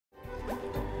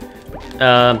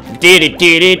This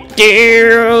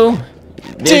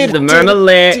is the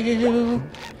Marmalade.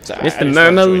 It's the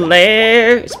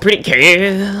Marmalade. It's pretty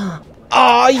cool.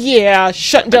 Oh yeah,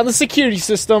 shutting down the security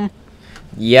system.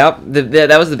 Yep,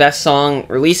 that was the best song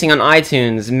releasing on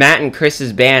iTunes. Matt and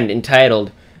Chris's band,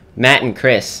 entitled Matt and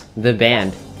Chris, the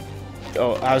band.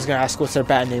 Oh, I was gonna ask what's their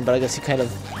band name, but I guess you kind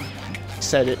of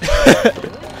said it.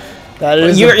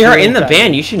 You're in the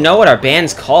band. You should know what our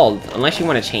band's called, unless you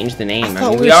want to change the name.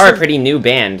 I mean, we are a pretty new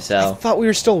band, so. I thought we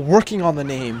were still working on the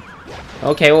name.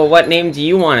 Okay, well, what name do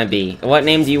you want to be? What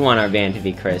name do you want our band to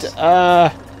be, Chris?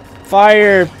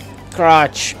 Fire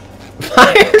Crotch.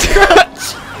 Fire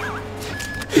Crotch.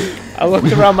 I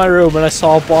looked around my room and I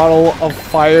saw a bottle of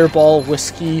Fireball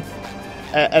whiskey,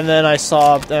 and then I just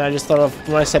thought of,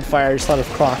 when I said fire, I just thought of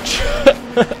Crotch.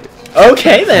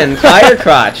 Okay then, Fire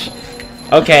Crotch.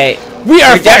 Okay,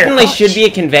 there definitely should be a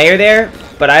conveyor there,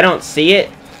 but I don't see it.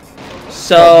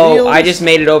 So I just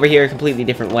made it over here a completely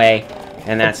different way,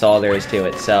 and that's all there is to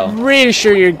it. So I'm really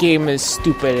sure your game is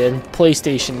stupid and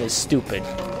PlayStation is stupid.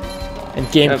 And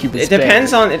GameCube is better. It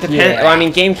depends. Yeah. Well, I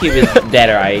mean, GameCube is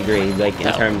better. I agree. Like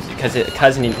in terms, because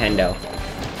Nintendo.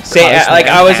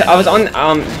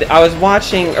 I was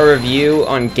watching a review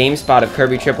on GameSpot of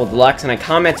Kirby Triple Deluxe, and I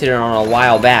commented on it a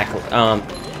while back.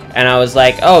 And I was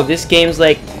like, oh, this game's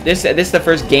like this is the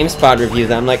first GameSpot review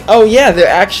that I'm like, oh yeah, they're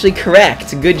actually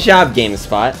correct. Good job,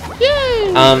 GameSpot.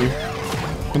 Yay!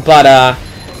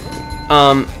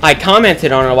 I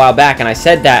commented on it a while back, and I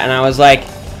said that, and I was like,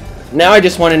 now I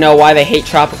just want to know why they hate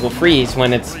Tropical Freeze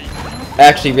when it's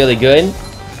actually really good.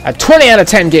 A 20 out of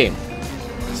 10 game.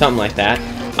 Something like that.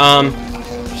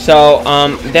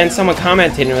 Then someone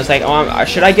commented and was like, oh,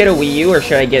 should I get a Wii U or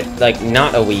should I get, like,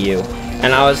 not a Wii U?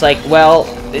 And I was like, well,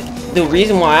 the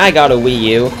reason why I got a Wii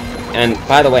U, and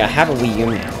by the way, I have a Wii U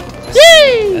now.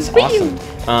 Yay! That's awesome.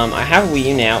 I have a Wii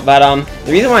U now, but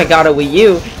the reason why I got a Wii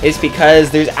U is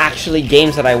because there's actually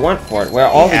games that I want for it. Where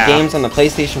all the games on the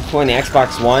PlayStation 4 and the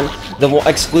Xbox One, the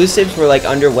exclusives were like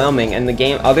underwhelming, and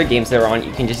the other games that were on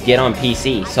you can just get on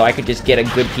PC. So I could just get a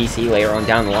good PC later on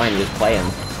down the line and just play them.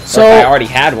 So if I already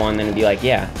had one, then it'd be like,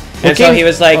 yeah. And so he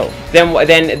was like,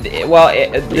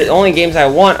 the only games I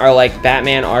want are like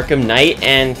Batman Arkham Knight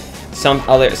and some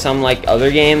other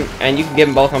game, and you can get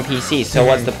them both on PC, so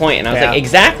what's the point? And I was like,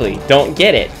 exactly, don't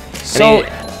get it. So,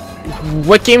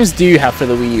 what games do you have for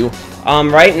the Wii U?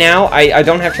 Right now, I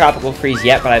don't have Tropical Freeze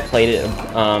yet, but I played it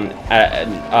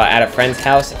at a friend's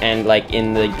house and like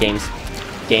in the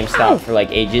GameStop for like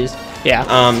ages. Yeah.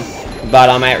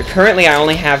 Currently I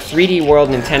only have 3D World,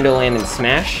 Nintendo Land, and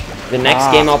Smash. The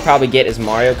next game I'll probably get is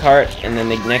Mario Kart, and then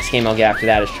the next game I'll get after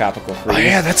that is Tropical Freeze. Oh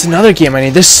yeah, that's another game I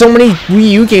need. There's so many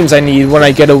Wii U games I need when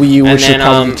I get a Wii U, which should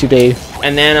probably be today.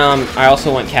 And then I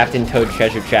also want Captain Toad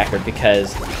Treasure Tracker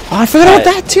because... Oh, I forgot about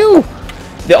that too!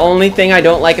 The only thing I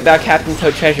don't like about Captain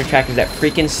Toad Treasure Tracker is that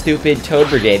freaking stupid Toad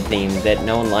Brigade theme that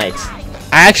no one likes.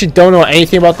 I actually don't know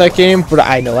anything about that game, but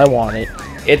I know I want it.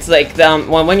 It's like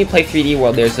when you play 3D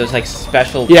World, there's those like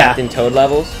special Captain Toad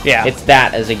levels. Yeah. It's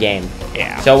that as a game.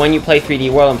 Yeah. So when you play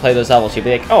 3D World and play those levels, you'll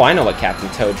be like, oh, I know what Captain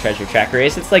Toad Treasure Tracker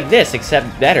is. It's like this,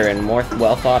 except better and more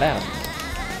well thought out.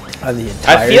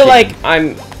 I feel like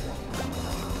I'm...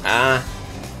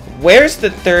 where's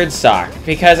the third sock?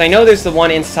 Because I know there's the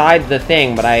one inside the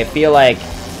thing, but I feel like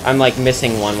I'm like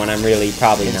missing one when I'm really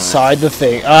probably not. Inside the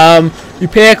thing. You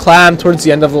pay a clam towards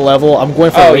the end of the level. I'm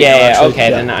going for. Oh yeah, okay.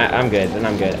 Then I'm good.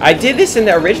 I'm good. I did this in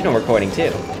the original recording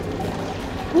too.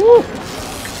 Woo.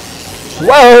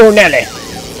 Whoa, Nelly!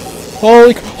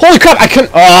 Holy crap! I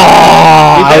couldn't. Oh!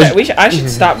 I should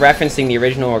stop referencing the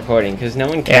original recording because no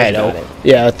one cares about it.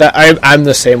 Yeah, I'm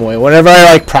the same way. Whenever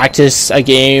I like practice a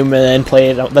game and then play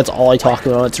it, that's all I talk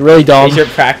about. It's really dumb. Is your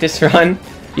practice run?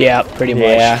 Yeah, pretty much.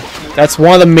 Yeah. That's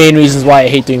one of the main reasons why I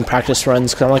hate doing practice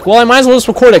runs, because I'm like, well, I might as well just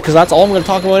record it, because that's all I'm going to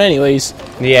talk about anyways.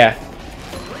 Yeah.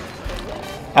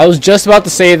 I was just about to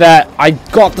say that I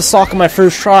got the sock on my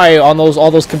first try on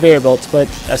all those conveyor belts, but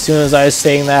as soon as I was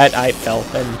saying that, I fell,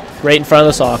 and right in front of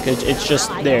the sock, it's just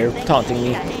there, taunting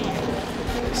me.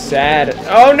 Sad.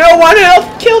 Oh no, one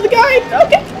health! Kill the guy!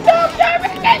 Okay,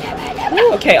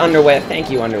 no. Okay, underwear. Thank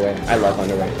you, underwear. I love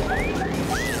underwear.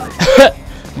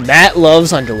 Matt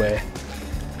loves underwear.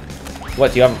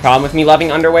 What, do you have a problem with me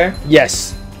loving underwear?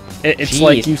 Yes. It's Jeez.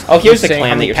 like you. Oh, here's the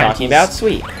clam that you're talking about.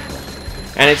 Sweet.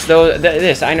 And it's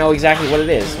this. I know exactly what it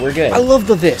is. We're good. I love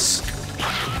this.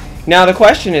 Now the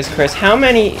question is, Chris, how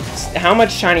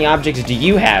much shiny objects do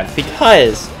you have?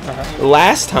 Because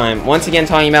last time, once again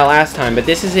talking about last time, but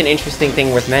this is an interesting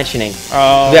thing worth mentioning.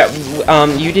 That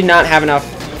you did not have enough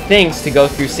things to go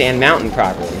through Sand Mountain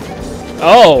properly.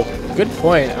 Oh. Good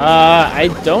point. I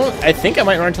think I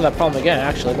might run into that problem again,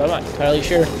 actually, but I'm not entirely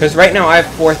sure. Because right now I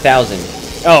have 4,000.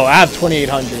 Oh, I have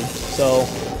 2,800. So,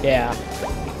 yeah.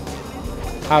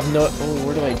 I have no... Oh,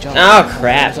 where do I jump? Oh,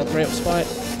 crap. Is that the right spot?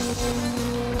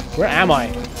 Where am I?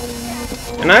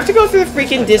 And I have to go through the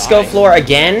freaking disco floor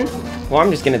again? Well, I'm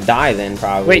just gonna die then,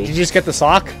 probably. Wait, did you just get the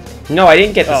sock? No, I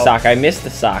didn't get the sock. I missed the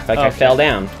sock. Like, I fell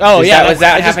down. Oh, yeah. Was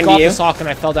that I just happened got to you? the sock and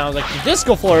I fell down. I was like,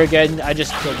 disco floor again. I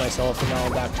just killed myself and now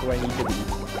I'm back to where I need to be.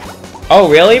 Oh,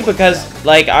 really? Because,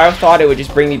 like, I thought it would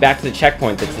just bring me back to the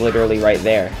checkpoint that's literally right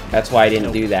there. That's why I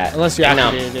didn't do that. Unless you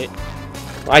activated it.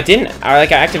 Well, I didn't. I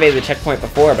activated the checkpoint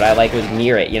before, but I, like, was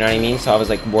near it. You know what I mean? So I was,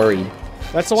 like, worried.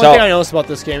 That's the one thing I noticed about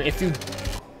this game. If you...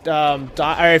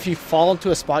 die, or if you fall into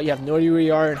a spot, you have no idea where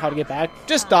you are and how to get back,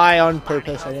 just die on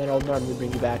purpose and it'll normally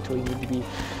bring you back to where you need to be.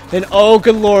 Then, oh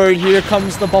good lord, here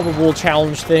comes the bubble bowl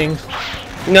challenge thing.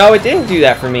 No, it didn't do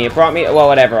that for me. It brought me, well,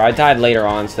 whatever. I died later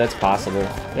on, so that's possible.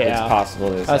 Yeah. It's possible.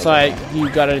 That's why you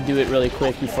gotta do it really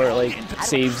quick before it, like,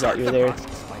 saves that you're there.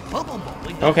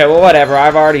 Okay, well, whatever.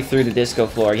 I've already through the disco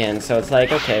floor again, so it's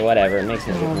like, okay, whatever. It makes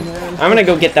no difference. I'm gonna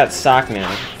go get that sock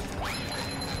now.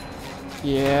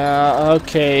 Yeah,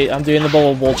 okay, I'm doing the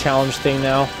bubble bowl challenge thing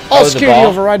now. Oh, security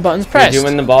override buttons pressed. You're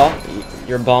doing the ball?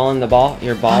 You're balling the ball?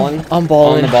 You're balling? I'm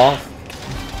balling. The ball?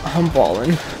 I'm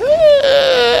balling.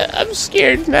 I'm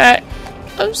scared, Matt.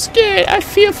 I'm scared. I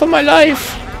fear for my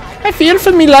life. I fear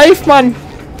for me life, man.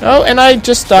 Oh, and I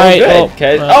just died. Oh,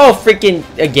 good. Freaking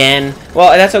again.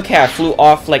 Well, that's okay. I flew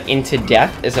off, like, into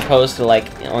death as opposed to, like,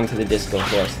 onto the disco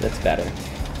floor, so that's better.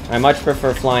 I much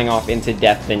prefer flying off into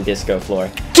death than disco floor.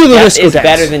 Do the death disco is dance.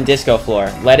 better than disco floor.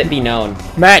 Let it be known.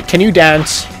 Matt, can you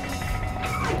dance?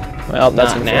 Well,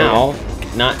 that's not now.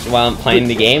 Not while I'm playing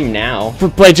the game now.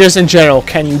 But just in general,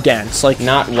 can you dance? Like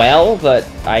not well, but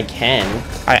I can.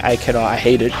 I cannot. I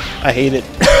hate it. I hate it.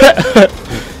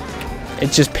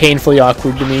 It's just painfully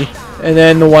awkward to me. And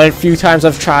then the few times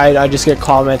I've tried, I just get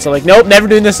comments. I'm like, nope, never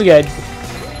doing this again.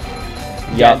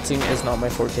 Yep. Dancing is not my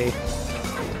forte.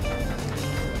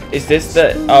 Is this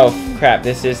the... Oh, crap.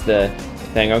 This is the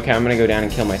thing. Okay, I'm gonna go down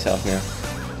and kill myself now.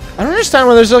 I don't understand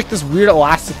why there's like this weird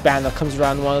elastic band that comes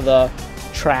around one of the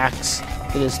tracks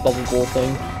for this bubble bowl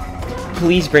thing.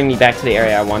 Please bring me back to the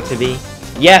area I want to be.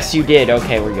 Yes, you did.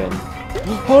 Okay, we're good.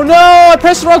 Oh no! I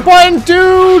pressed the wrong button,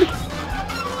 dude!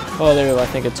 Oh, there we go. I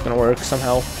think it's gonna work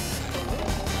somehow.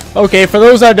 Okay, for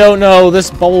those that don't know,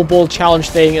 this bubble bowl challenge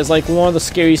thing is like one of the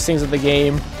scariest things of the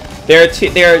game. There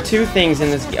are two things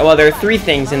in this. Well, there are three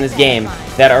things in this game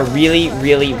that are really,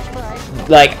 really,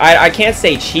 like I can't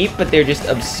say cheap, but they're just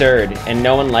absurd, and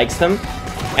no one likes them.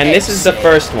 And this is the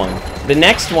first one. The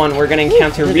next one we're gonna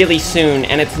encounter really soon,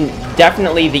 and it's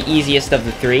definitely the easiest of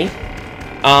the three.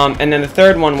 And then the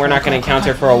third one we're not gonna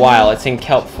encounter for a while. It's in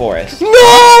Kelp Forest. No,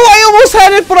 I almost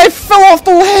had it, but I fell off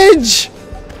the ledge.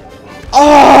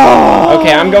 Oh.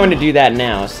 Okay, I'm going to do that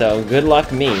now. So good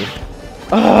luck me.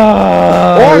 Or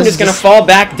I'm just gonna fall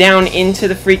back down into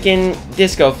the freaking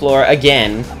disco floor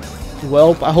again.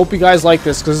 Well, I hope you guys like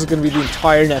this, because this is gonna be the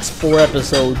entire next 4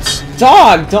 episodes.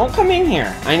 Dog, don't come in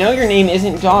here. I know your name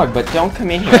isn't Dog, but don't come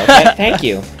in here, okay? Thank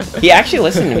you. He actually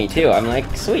listened to me, too. I'm like,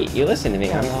 sweet, you listen to me.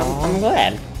 I'm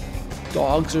glad.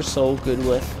 Dogs are so good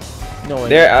with knowing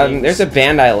there's a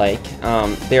band I like.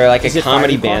 They're like a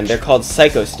comedy band. They're called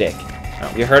Psycho Stick.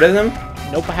 Oh. You heard of them?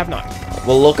 Nope, I have not.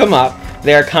 Well, look them up.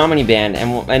 They're a comedy band,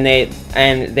 and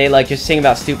they like just sing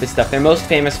about stupid stuff. They're most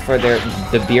famous for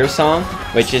the beer song,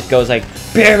 which just goes like,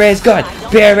 beer is good,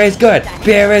 beer is good,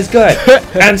 beer is good,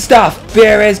 and stuff.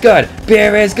 Beer is good,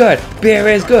 beer is good, beer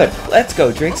is good. Let's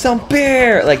go drink some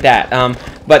beer, like that.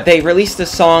 But they released a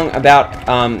song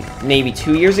about maybe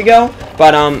 2 years ago.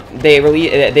 But they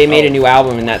made a new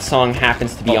album, and that song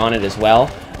happens to be on it as well.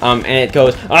 And it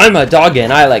goes, I'm a dog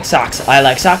and I like socks. I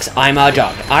like socks. I'm a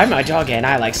dog. I'm a dog and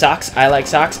I like socks. I like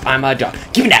socks. I'm a dog.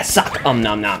 Give me that sock. Nom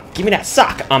nom. Give me that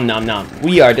sock. Nom nom.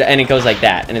 We are, and it goes like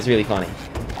that, and it's really funny.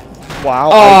 Wow.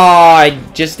 Oh, I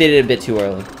just did it a bit too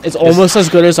early. It's almost as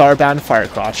good as our band,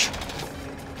 Crotch.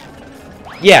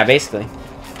 Yeah, basically.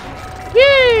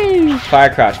 Yay!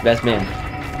 Crotch, best band.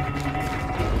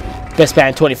 Best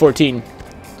band 2014.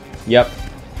 Yep.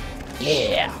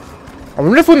 Yeah. I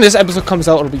wonder if when this episode comes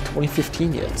out, it'll be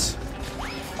 2015 yet.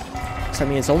 Because, I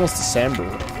mean, it's almost December.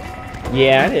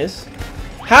 Yeah, it is.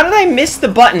 How did I miss the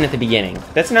button at the beginning?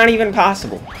 That's not even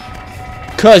possible.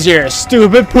 Because you're a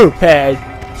stupid poop head.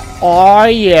 Aw,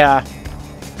 yeah.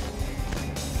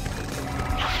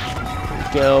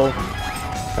 Go.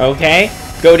 Okay.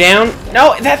 Go down.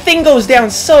 No, that thing goes down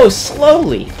so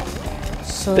slowly.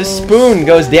 The spoon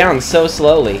goes down so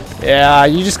slowly. Yeah,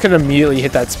 you just can immediately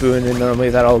hit that spoon, and normally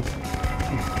that'll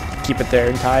keep it there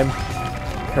in time.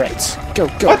 Alright, go,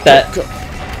 go, What go, the? go.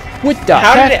 What the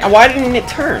How heck? did it? Why didn't it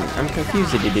turn? I'm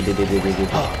confused.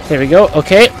 Oh, there we go.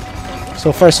 Okay.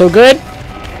 So far, so good.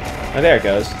 Oh, there it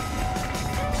goes.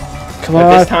 Come But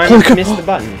on. this time, I missed the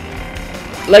button.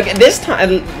 Like, this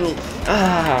time...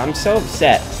 I'm so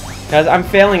upset. Because I'm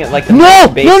failing at, like, the No!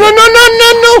 basic. No, no, no, no,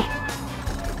 no, no!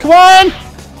 Come on!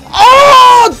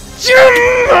 Oh!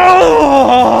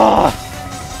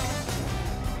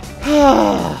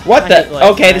 What I the? hate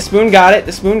like Okay, that. the spoon got it.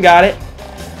 The spoon got it.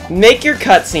 Make your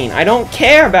cutscene. I don't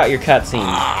care about your cutscene.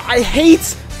 I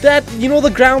hate that, you know, the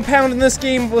ground pound in this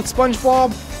game with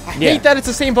SpongeBob? I hate that it's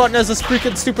the same button as this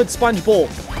freaking stupid sponge bowl.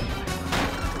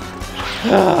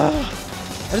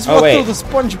 I just want to throw the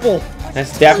sponge bowl.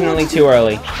 That's definitely too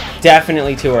early.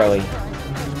 Definitely too early.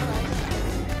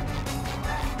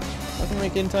 I can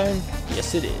make it in time?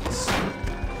 Yes, it is.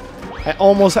 I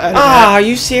almost had it. Ah, are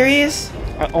you serious?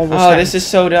 I almost Oh, had this it. is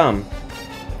so dumb.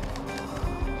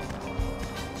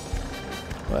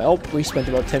 Well, we spent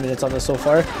about 10 minutes on this so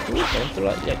far. Ooh, don't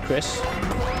throw that yet, Chris.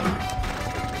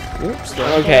 Oops.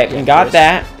 Okay, we got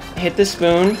that. Hit the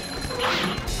spoon.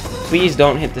 Please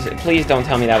don't hit this. Please don't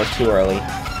tell me that was too early.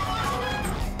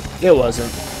 It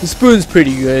wasn't. The spoon's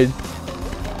pretty good.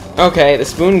 Okay, the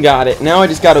spoon got it. Now I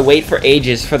just gotta wait for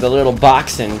ages for the little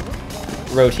boxing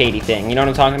rotatey thing. You know what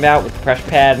I'm talking about? With the pressure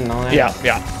pad and all that? Yeah,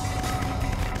 yeah.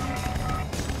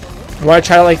 When I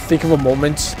try to, like, think of a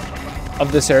moment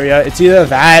of this area, it's either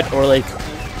that or, like,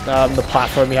 the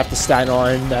platform you have to stand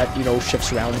on that, you know,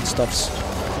 shifts around and stuff.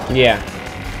 Yeah.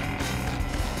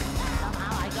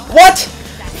 What?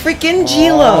 Freaking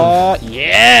G-Love!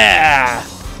 Yeah!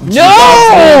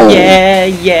 No! Yeah,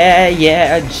 yeah,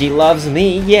 yeah. G loves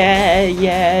me. Yeah,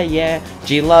 yeah, yeah.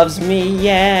 G loves me.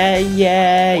 Yeah,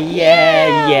 yeah,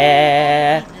 yeah,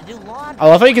 yeah. I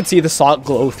love how you can see the salt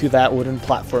glow through that wooden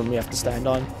platform we have to stand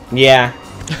on. Yeah.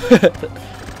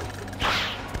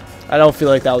 I don't feel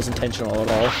like that was intentional at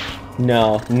all.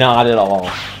 No, not at all.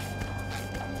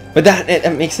 But that it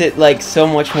makes it like so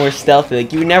much more stealthy.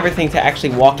 Like you would never think to actually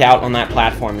walk out on that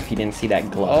platform if you didn't see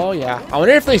that glow. Oh yeah, I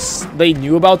wonder if they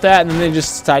knew about that and then they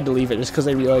just decided to leave it just because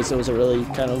they realized it was a really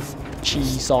kind of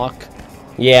cheesy sock.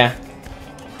 Yeah.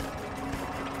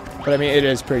 But I mean, it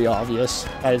is pretty obvious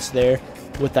that it's there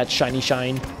with that shiny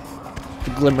shine,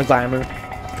 the glimmer glamour.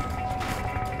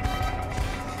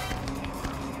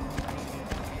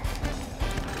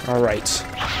 All right,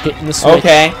 hitting the switch.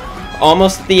 Okay,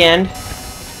 almost at the end.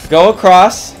 Go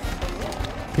across.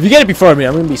 If you get it before me,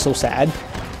 I'm gonna be so sad.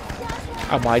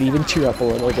 I might even tear up a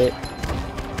little bit.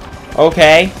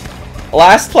 Okay.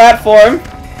 Last platform.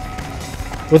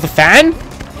 With a fan?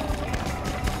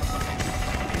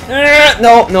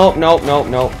 No, no, no, no,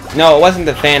 no. No, it wasn't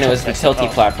the fan, it was the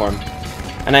tilty platform.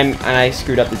 And I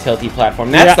screwed up the tilty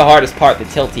platform. That's the hardest part, the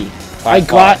tilty. I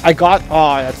got,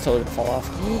 oh, that's totally gonna fall off.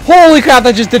 Holy crap,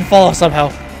 that just did fall off somehow.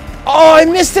 Oh, I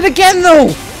missed it again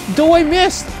though! Though I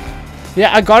missed.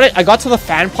 Yeah, I got it. I got to the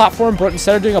fan platform, but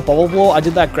instead of doing a bubble blow, I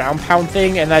did that ground pound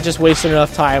thing, and that just wasted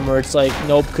enough time where it's like,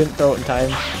 nope, couldn't throw it in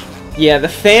time. Yeah, the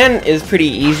fan is pretty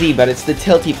easy, but it's the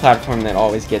tilty platform that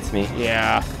always gets me.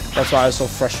 Yeah, that's why I was so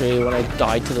frustrated when I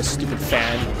died to the stupid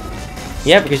fan.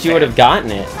 Yeah, because you would have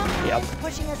gotten it. Yep.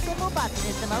 Pushing a simple button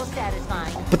is the most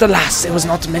satisfying. But alas, it was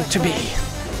not meant to be.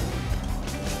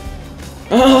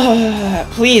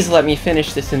 Please let me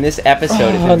finish this in this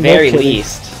episode at Oh, the no very kidding.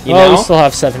 least. You Oh, know? we still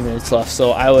have 7 minutes left,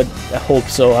 so I hope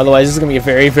so. Otherwise, this is gonna be a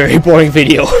very, very boring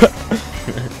video.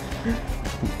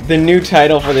 The new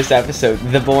title for this episode,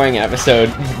 the boring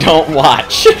episode, don't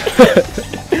watch.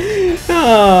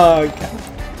 Oh, God.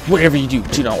 Whatever you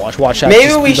do not watch. Watch out.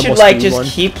 Maybe we should, like,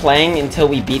 just keep playing until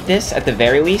we beat this, at the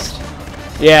very least.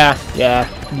 Yeah,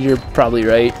 you're probably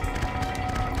right.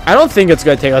 I don't think it's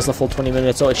gonna take us the full 20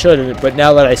 minutes, so it shouldn't, but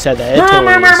now that I said that, it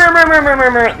totally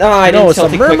is. No, I didn't it's tilt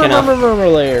the it quick enough.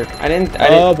 layer. I didn't.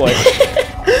 Oh, boy.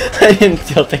 I didn't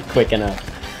tilt it quick enough.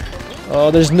 Oh,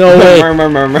 there's no way.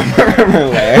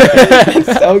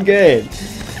 That's so good.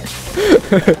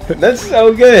 That's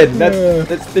so good.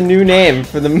 That's the new name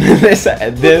for the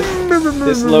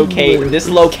this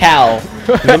locale.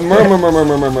 The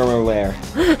murmur lair.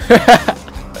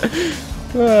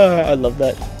 I love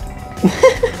that.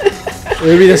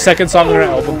 It'll be the second song on our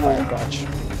album, Crotch.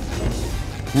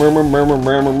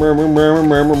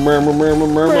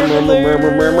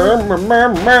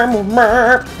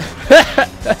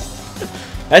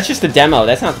 That's just the demo.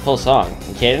 That's not the full song.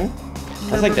 You kidding?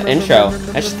 That's like the intro.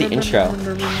 That's just the intro.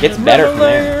 Gets better from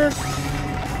there.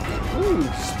 Ooh,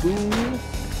 spoon.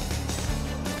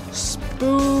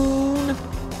 Spoon.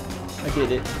 I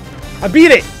did it. I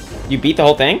beat it! You beat the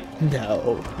whole thing?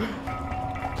 No.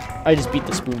 I just beat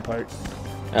the spoon part.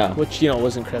 Oh. which, you know,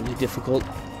 was incredibly difficult.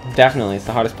 Definitely, it's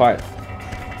the hardest part.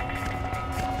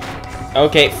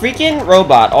 Okay, freaking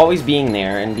robot always being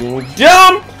there and being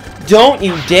dumb! Don't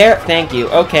you dare! Thank you,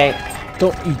 okay.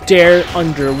 Don't you dare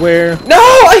underwear. No,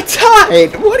 I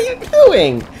died! What are you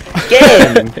doing?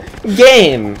 Game!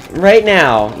 Game! Right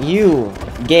now. You,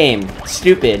 game,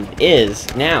 stupid, is,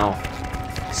 now.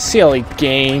 Silly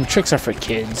game. Tricks are for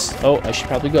kids. Oh, I should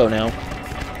probably go now.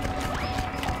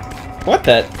 What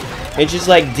the? It just,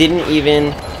 like, didn't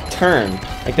even turn.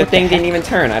 Like, the thing didn't even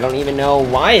turn. I don't even know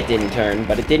why it didn't turn,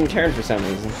 but it didn't turn for some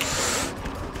reason.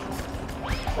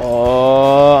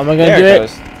 Oh, am I gonna do There it it?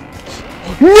 goes.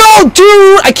 No,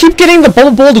 dude! I keep getting the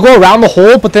bubble bowl to go around the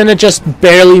hole, but then it just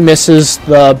barely misses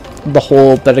the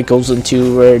hole that it goes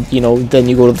into, where, you know, then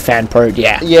you go to the fan part.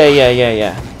 Yeah. Yeah.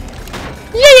 Yeah!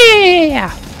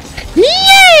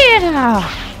 Yeah!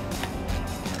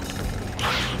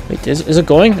 Wait, is it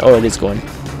going? Oh, it is going.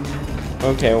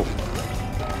 Okay.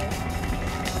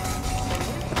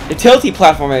 The tilty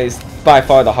platform is by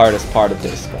far the hardest part of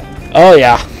this. But Oh,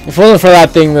 yeah. If it wasn't for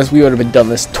that thing, we would have been done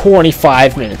this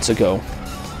 25 minutes ago.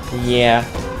 yeah.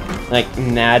 Like,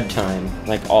 mad time.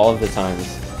 Like, all of the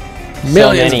times.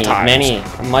 Millions so of times. Many.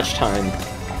 Much time.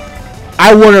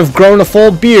 I wouldn't have grown a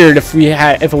full beard if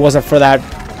it wasn't for that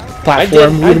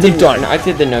platform. We would have been done. I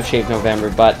did the No Shave November,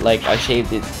 but, like, I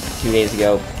shaved it 2 days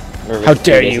ago. Or How 2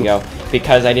 dare days you. ago,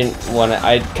 because I didn't want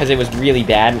to. Because it was really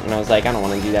bad, and I was like, I don't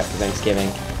want to do that for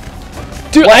Thanksgiving.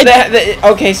 Dude,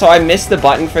 Okay, so I missed the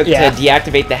button to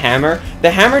deactivate the hammer.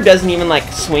 The hammer doesn't even, like,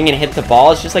 swing and hit the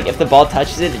ball. It's just like if the ball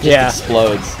touches it, it just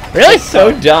explodes. Really? It's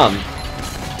so dumb.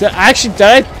 I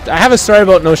have a story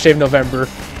about No Shave November.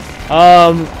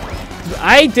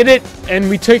 I did it, and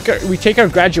we take our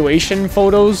graduation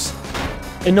photos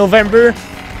in November.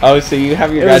 Oh, so you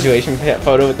have your graduation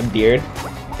photo with the beard?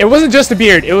 It wasn't just a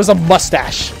beard; it was a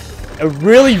mustache, a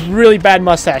really, really bad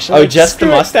mustache. Oh, like, just the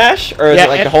mustache, or is it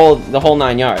like the whole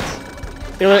 9 yards?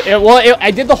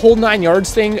 I did the whole 9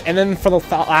 yards thing, and then for the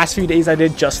last few days, I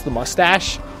did just the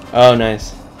mustache. Oh,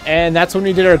 nice. And that's when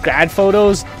we did our grad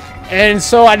photos. And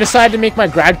so I decided to make my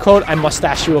grad quote, I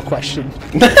mustache you a question.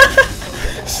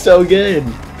 So good.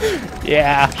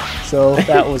 Yeah, so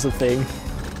that was a thing.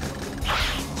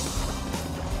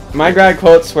 My grad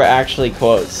quotes were actually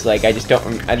quotes. Like, I just don't...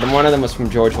 one of them was from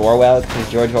George Orwell, because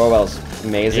George Orwell's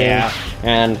amazing. Yeah.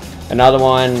 And another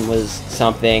one was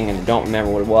something, and I don't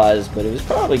remember what it was, but it was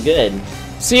probably good.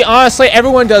 See, honestly,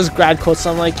 everyone does grad quotes.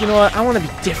 So I'm like, you know what? I want to be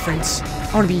different.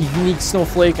 I want to be a unique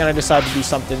snowflake, and I decided to do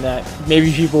something that maybe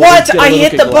people... What? I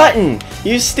hit the button!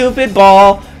 You stupid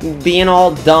ball, being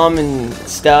all dumb and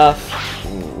stuff.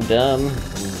 Dumb.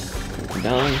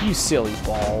 You silly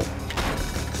ball.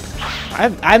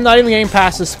 I'm not even getting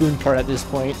past the spoon part at this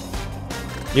point.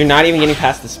 You're not even getting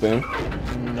past the spoon?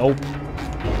 Nope.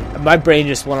 My brain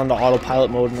just went on the autopilot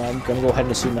mode, and I'm gonna go ahead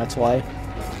and assume that's why.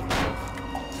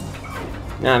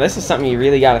 Nah, this is something you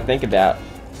really gotta think about.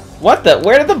 What the?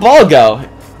 Where did the ball go?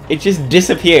 It just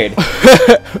disappeared.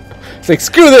 It's like,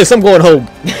 screw this, I'm going home.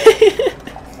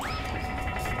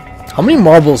 How many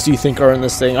marbles do you think are in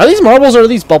this thing? Are these marbles or are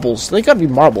these bubbles? They gotta be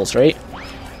marbles, right?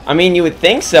 I mean, you would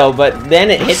think so, but then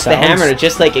it hits the hammer and it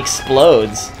just, like,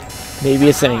 explodes. Maybe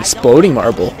it's an exploding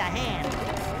marble.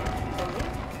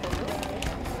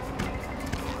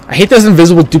 I hate this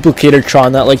invisible duplicator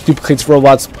Tron that, like, duplicates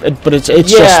robots, but it's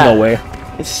just nowhere.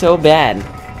 It's so bad.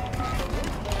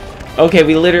 Okay,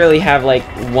 we literally have, like,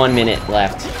 1 minute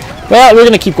left. Well, we're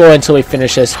gonna keep going until we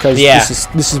finish this, because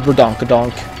this is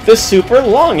Berdonkadonk. The super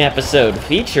long episode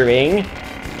featuring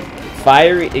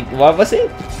fiery... What was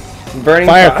it? Burning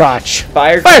Crotch.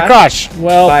 Fire Crotch.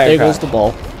 Well, there goes the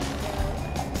ball.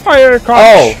 Fire Crotch.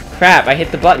 Oh, crap. I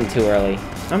hit the button too early.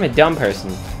 I'm a dumb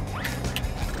person.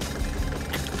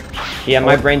 Yeah,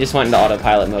 my brain just went into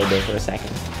autopilot mode there for a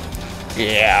second.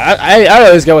 Yeah, I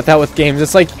always go with that with games.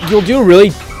 It's like, you'll do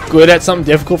really good at something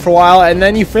difficult for a while, and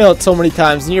then you fail it so many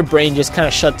times, and your brain just kind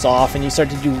of shuts off, and you start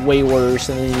to do way worse,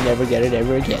 and then you never get it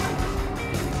ever again.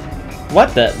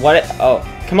 What the? What? Oh,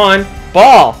 come on.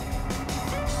 Ball!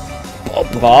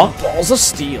 Ball? Balls of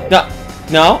steel.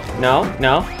 No.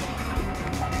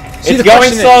 See, it's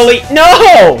going slowly.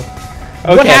 No!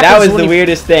 Okay, that was the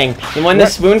weirdest thing. And when the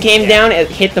spoon came down, it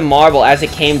hit the marble as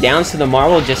it came down, so the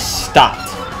marble just stopped.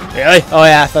 Really? Oh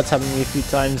yeah, that's happened to me a few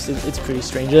times. It's pretty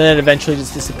strange. And then it eventually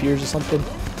just disappears or something.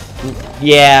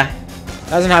 Yeah.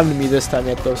 Hasn't happened to me this time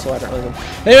yet, though, so I don't really know.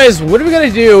 Anyways, what are we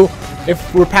gonna do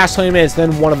if we're past 20 minutes,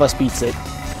 then one of us beats it?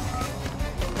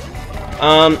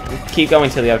 Keep going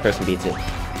till the other person beats it.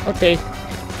 Okay.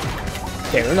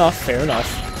 Fair enough, fair enough.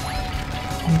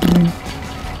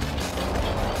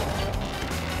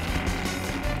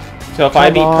 So if I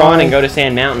beat Prawn and go to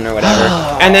Sand Mountain or whatever,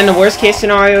 and then the worst case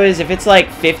scenario is if it's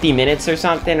like 50 minutes or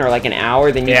something, or like an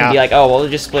hour, then you can be like, oh, well, we'll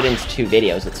just split into 2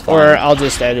 videos. It's fine. Or I'll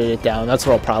just edit it down. That's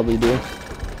what I'll probably do.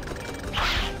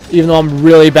 Even though I'm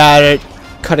really bad at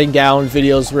cutting down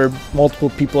videos where multiple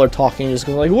people are talking, just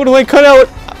going like, what do I cut out?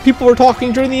 People were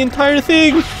talking during the entire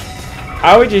thing.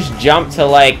 I would just jump to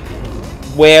like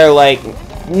where like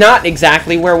not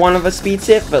exactly where one of us beats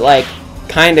it, but like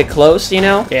kind of close, you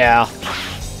know? Yeah.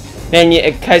 Then,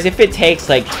 because if it takes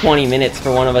like 20 minutes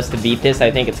for one of us to beat this, I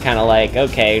think it's kind of like,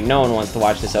 okay, no one wants to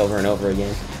watch this over and over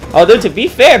again. Although, to be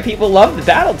fair, people love the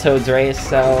Battletoads race,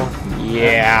 so...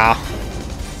 Yeah.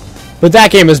 But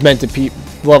that game is meant to be...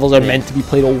 Levels are meant to be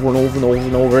played over and over and over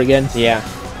and over again. Yeah.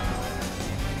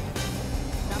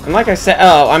 And like I said...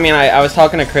 Oh, I mean, I was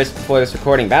talking to Chris before this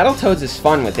recording. Battletoads is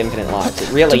fun with infinite lots. It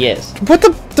really is. But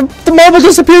the marble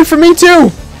disappeared from me, too!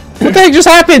 What the heck just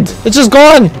happened? It's just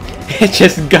gone! It's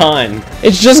just gone.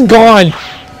 It's just gone.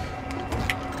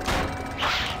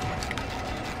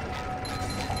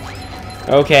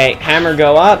 Okay, hammer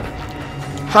go up.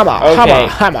 Hammer, okay.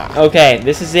 hammer. Okay,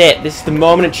 this is it. This is the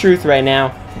moment of truth right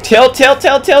now. Tilt, tilt,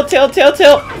 tilt, tilt, tilt, tilt,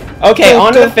 tilt. Okay,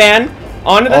 onto the fan.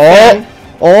 Onto the fan.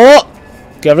 Oh!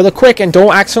 Give her the quick and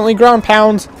don't accidentally ground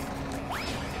pound.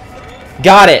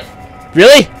 Got it.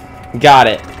 Really? Got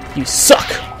it. You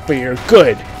suck, but you're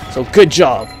good. So good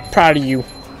job. Proud of you.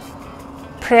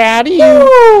 Proud of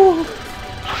you.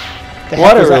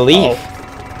 What a relief.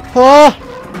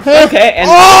 Okay,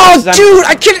 and dude,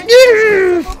 I can't.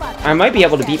 I might be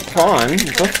able to beat Prawn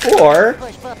before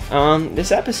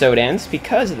this episode ends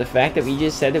because of the fact that we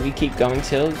just said that we keep going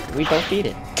till we both beat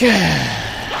it.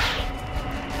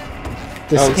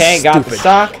 Okay, got the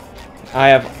sock. I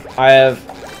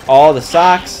have all the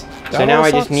socks. So now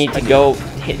I just need to go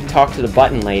talk to the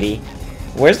button lady.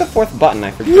 Where's the 4th button?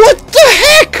 I forget. What the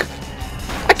heck?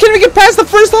 I can't even get past the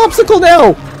first obstacle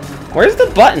now. Where's the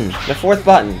button? The 4th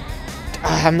button.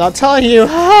 I'm not telling you.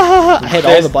 I hit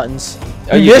all the buttons.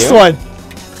 Oh, you missed one.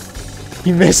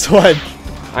 You missed one.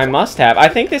 I must have. I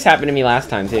think this happened to me last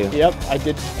time too. Yep, I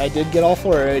did get all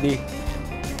 4 already.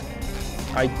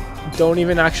 I don't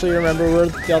even actually remember where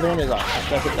the other one is.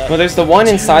 Well, there's the one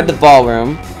inside the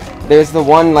ballroom. There's the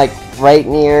one like right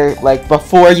near, like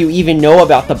before you even know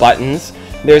about the buttons.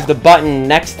 There's the button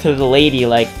next to the lady,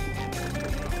 like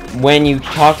when you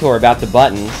talk to her about the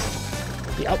buttons.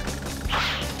 Yep.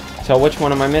 So which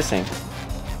one am I missing?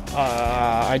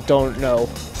 I don't know.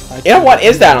 You know what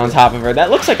is that on top of her? That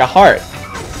looks like a heart.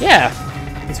 Yeah.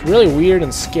 It's really weird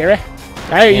and scary.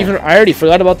 I already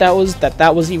forgot about that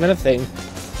was even a thing.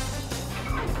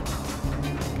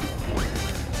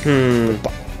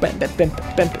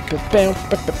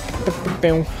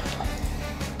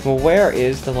 Well, where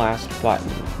is the last button?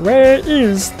 Where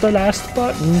is the last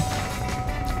button?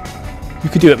 You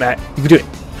could do it, Matt. You could do it.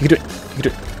 You could do it. You could do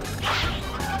it.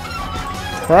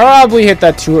 Probably hit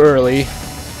that too early.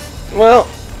 Well,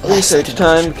 research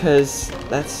time, because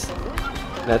that's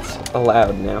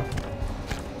allowed now.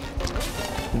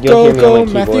 You'll hear me on my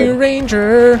keyboard. Matthew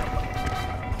Ranger.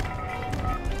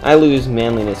 I lose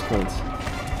manliness points.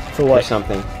 For what? For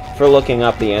something. For looking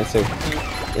up the answer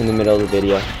in the middle of the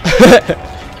video.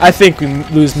 I think we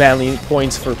lose manly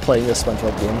points for playing this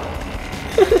Spongebob game.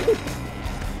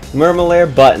 Murmulaire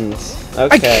buttons.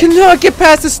 Okay. I cannot get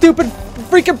past this stupid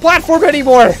freaking platform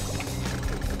anymore.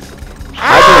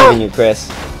 I believe in you, Chris.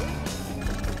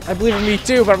 I believe in me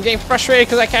too, but I'm getting frustrated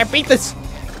because I can't beat this.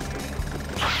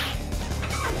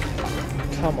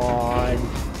 Come on.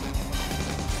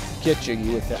 Get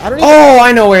jiggy with it.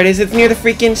 I know where it is. It's near the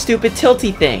freaking stupid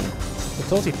tilty thing. The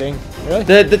tilty thing? Really?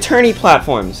 The turny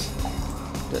platforms.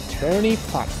 The turny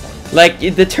platform. Like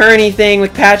the turny thing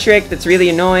with Patrick that's really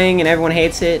annoying and everyone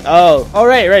hates it. Oh,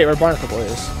 right, where Barnacle Boy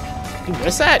is. You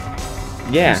missed that?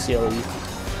 Yeah. Silly.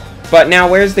 But now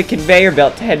where's the conveyor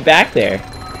belt to head back there?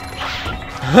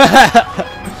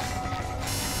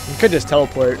 You could just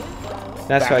teleport.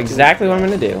 That's exactly what I'm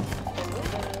gonna do.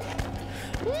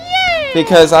 Yay!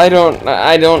 Because I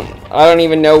don't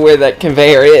even know where that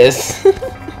conveyor is.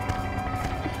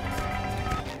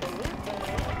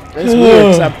 It's weird,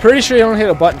 'cause I'm pretty sure you don't hit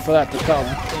a button for that to come.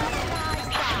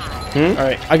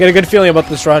 Alright, I get a good feeling about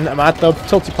this run. I'm at the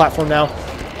tilty platform now.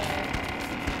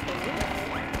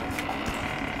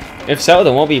 If so,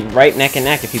 then we'll be right neck and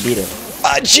neck if you beat it.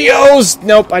 Geos!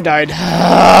 Nope, I died.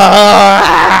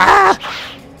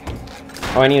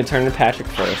 Oh, I need to turn to Patrick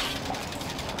first.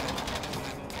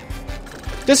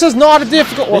 This is not a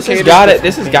difficult one.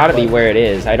 This has got to be where it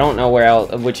is. I don't know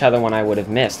which other one I would have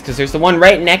missed. Because there's the one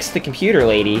right next to the computer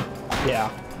lady. Yeah.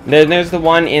 Then there's the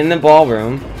one in the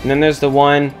ballroom. And then there's the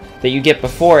one that you get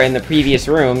before in the previous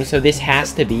room, so this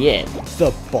has to be it.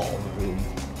 The ballroom.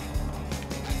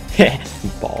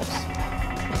 Balls.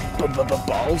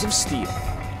 Balls of steel.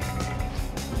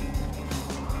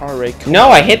 Alright, No,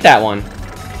 I hit that one.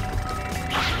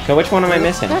 So which one am I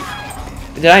missing?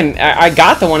 Did I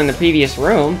got the one in the previous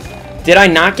room. Did I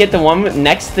not get the one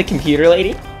next to the computer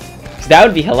lady? 'Cause that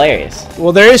would be hilarious.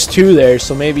 Well, there is 2 there,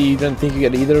 so maybe you didn't think you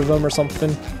got either of them or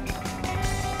something.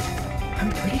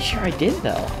 I'm pretty sure I did,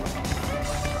 though.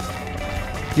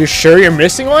 You're sure you're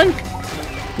missing one?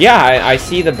 Yeah, I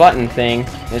see the button thing.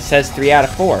 It says 3 out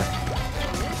of 4.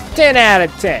 10 out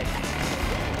of 10.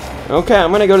 Okay,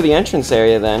 I'm gonna go to the entrance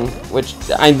area then, which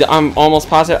I'm almost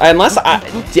positive. Unless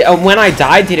when I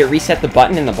died, did it reset the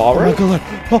button in the ballroom? Oh my god.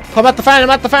 Oh, I'm at the fan, I'm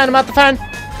at the fan, I'm at the fan.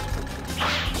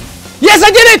 Yes,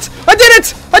 I did it! I did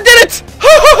it! I did it!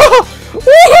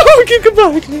 Come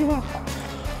back.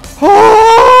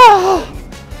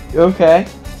 Okay,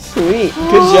 sweet,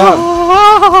 good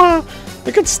job.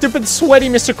 Look at stupid sweaty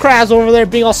Mr. Krabs over there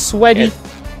being all sweaty.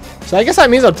 So I guess that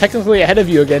means I'm technically ahead of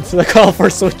you again to the call for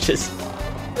switches.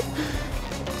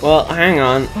 Well, hang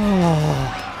on.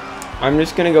 I'm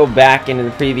just gonna go back into the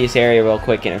previous area real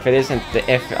quick, and if it isn't,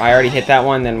 if I already hit that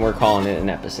one, then we're calling it an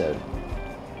episode.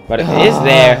 But if it is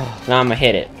there, then I'm gonna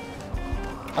hit it.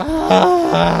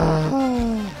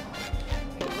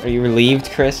 Are you relieved,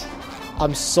 Chris?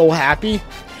 I'm so happy.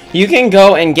 You can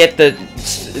go and get the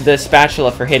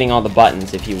spatula for hitting all the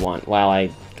buttons if you want, while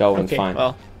I go and find.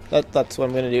 Well, that's what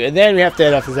I'm gonna do, and then we have to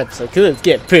end off this episode because it's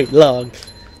getting pretty long.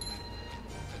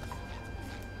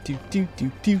 I have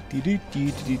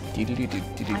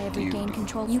regained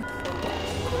control.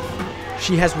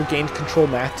 She has regained control,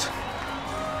 Matt.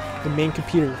 The main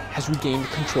computer has regained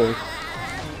control.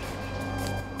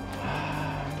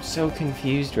 I'm so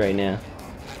confused right now.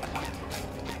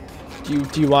 Do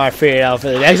you want to figure it out for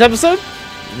the next episode?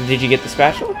 Did you get the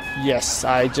spatula? Yes,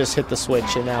 I just hit the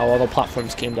switch and now all the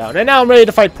platforms came down. And now I'm ready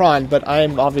to fight Prawn, but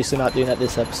I'm obviously not doing that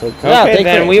this episode. Okay,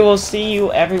 then we will see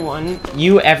you everyone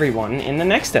in the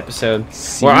next episode.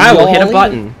 Where I will hit a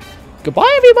button. Goodbye,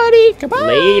 everybody. Goodbye.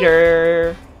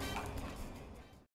 Later.